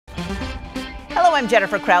Hello, I'm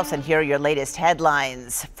Jennifer Kraus, and here are your latest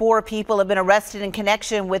headlines. 4 people have been arrested in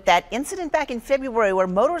connection with that incident back in February where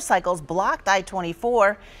motorcycles blocked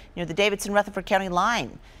I-24 near the Davidson-Rutherford County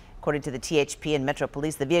line. According to the THP and Metro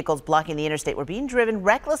Police, the vehicles blocking the interstate were being driven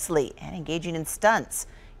recklessly and engaging in stunts.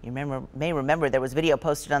 You may remember there was video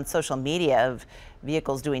posted on social media of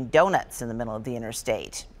vehicles doing donuts in the middle of the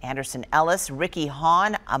interstate. Anderson Ellis, Ricky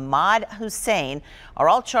Hahn, Ahmad Hussein are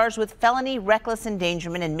all charged with felony reckless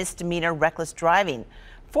endangerment and misdemeanor reckless driving.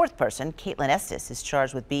 4th person, Caitlin Estes, is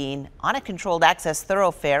charged with being on a controlled access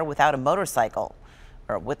thoroughfare without a motorcycle,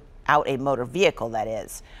 or without a motor vehicle, that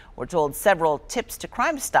is. We're told several tips to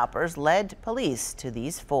Crime Stoppers led police to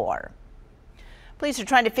these 4. Police are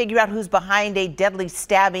trying to figure out who's behind a deadly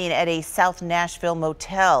stabbing at a South Nashville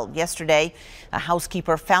motel. Yesterday, a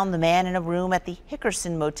housekeeper found the man in a room at the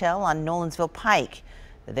Hickerson Motel on Nolensville Pike.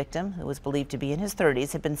 The victim, who was believed to be in his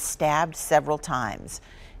 30s, had been stabbed several times.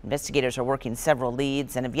 Investigators are working several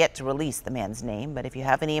leads and have yet to release the man's name, but if you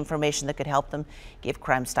have any information that could help them, give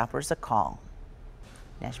Crime Stoppers a call.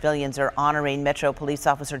 Nashvillians are honoring Metro Police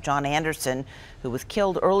Officer John Anderson, who was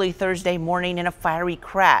killed early Thursday morning in a fiery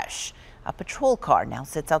crash. A patrol car now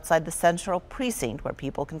sits outside the Central Precinct where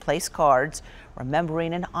people can place cards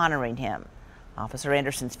remembering and honoring him. Officer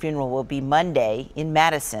Anderson's funeral will be Monday in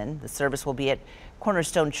Madison. The service will be at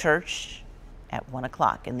Cornerstone Church at 1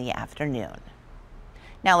 o'clock in the afternoon.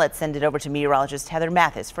 Now let's send it over to meteorologist Heather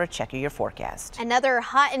Mathis for a check of your forecast. Another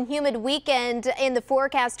hot and humid weekend in the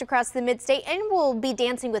forecast across the mid-state, and we'll be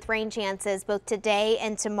dancing with rain chances both today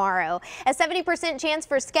and tomorrow. A 70% chance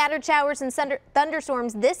for scattered showers and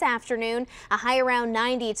thunderstorms this afternoon, a high around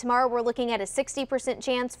 90. Tomorrow we're looking at a 60%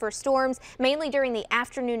 chance for storms, mainly during the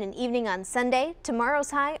afternoon and evening on Sunday.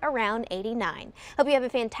 Tomorrow's high around 89. Hope you have a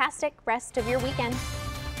fantastic rest of your weekend.